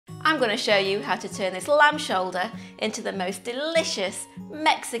I'm going to show you how to turn this lamb shoulder into the most delicious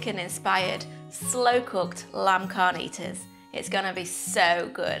Mexican-inspired slow-cooked lamb carnitas. It's going to be so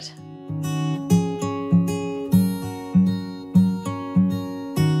good.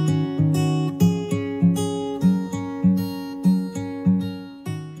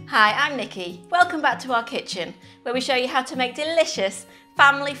 Hi, I'm Nikki. Welcome back to our kitchen, where we show you how to make delicious,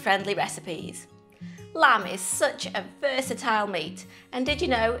 family-friendly recipes. Lamb is such a versatile meat, and did you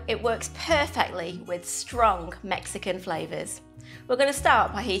know it works perfectly with strong Mexican flavours? We're going to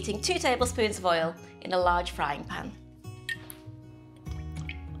start by heating 2 tablespoons of oil in a large frying pan.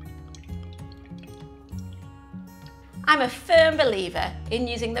 I'm a firm believer in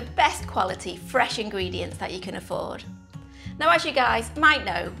using the best quality fresh ingredients that you can afford. Now, as you guys might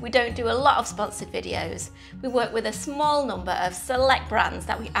know, we don't do a lot of sponsored videos. We work with a small number of select brands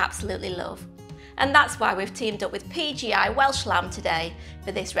that we absolutely love. And that's why we've teamed up with PGI Welsh Lamb today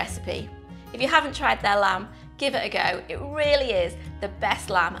for this recipe. If you haven't tried their lamb, give it a go. It really is the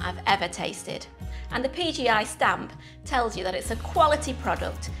best lamb I've ever tasted. And the PGI stamp tells you that it's a quality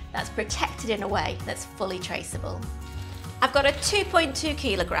product that's protected in a way that's fully traceable. I've got a 2.2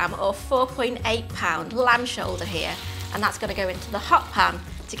 kilogram or 4.8 pound lamb shoulder here, and that's going to go into the hot pan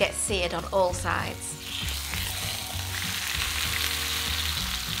to get seared on all sides.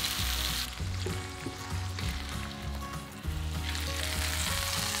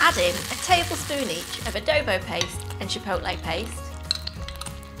 Add in a tablespoon each of adobo paste and chipotle paste,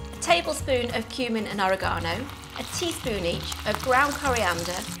 a tablespoon of cumin and oregano, a teaspoon each of ground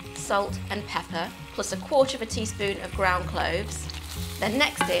coriander, salt and pepper, plus 1/4 teaspoon of ground cloves. Then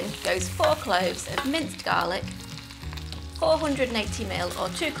next in goes 4 cloves of minced garlic, 480 ml or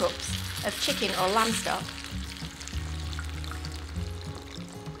 2 cups of chicken or lamb stock,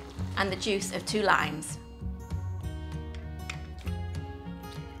 and the juice of 2 limes.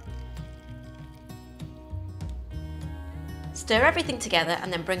 Stir everything together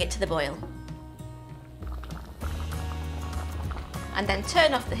and then bring it to the boil. And then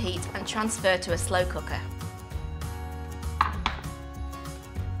turn off the heat and transfer to a slow cooker.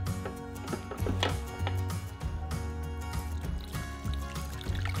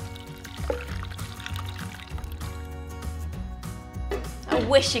 I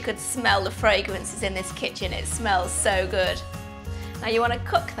wish you could smell the fragrances in this kitchen. It smells so good. Now you want to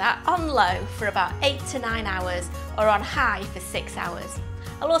cook that on low for about 8 to 9 hours or on high for 6 hours.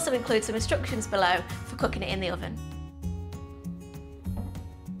 I'll also include some instructions below for cooking it in the oven.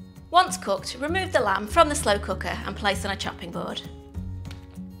 Once cooked, remove the lamb from the slow cooker and place on a chopping board.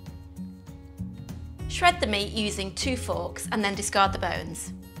 Shred the meat using 2 forks and then discard the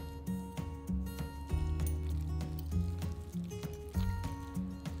bones.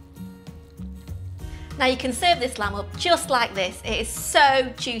 Now you can serve this lamb up just like this. It is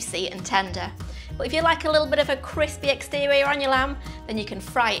so juicy and tender. But if you like a little bit of a crispy exterior on your lamb, then you can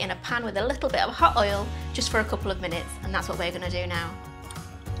fry it in a pan with a little bit of hot oil just for a couple of minutes, and that's what we're going to do now.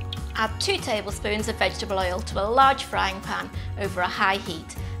 Add 2 tablespoons of vegetable oil to a large frying pan over a high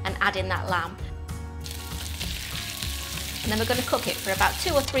heat and add in that lamb. And then we're going to cook it for about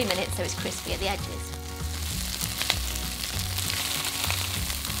 2 or 3 minutes so it's crispy at the edges.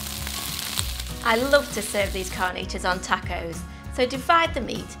 I love to serve these carnitas on tacos, so divide the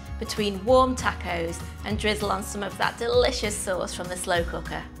meat between warm tacos and drizzle on some of that delicious sauce from the slow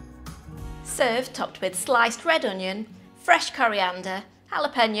cooker. Serve topped with sliced red onion, fresh coriander,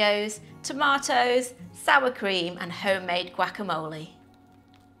 jalapenos, tomatoes, sour cream and homemade guacamole.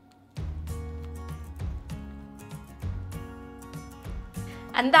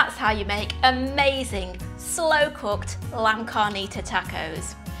 And that's how you make amazing slow-cooked lamb carnita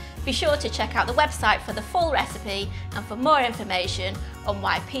tacos. Be sure to check out the website for the full recipe and for more information on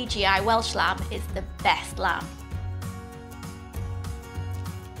why PGI Welsh Lamb is the best lamb.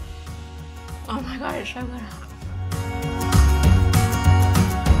 Oh my god, it's so good.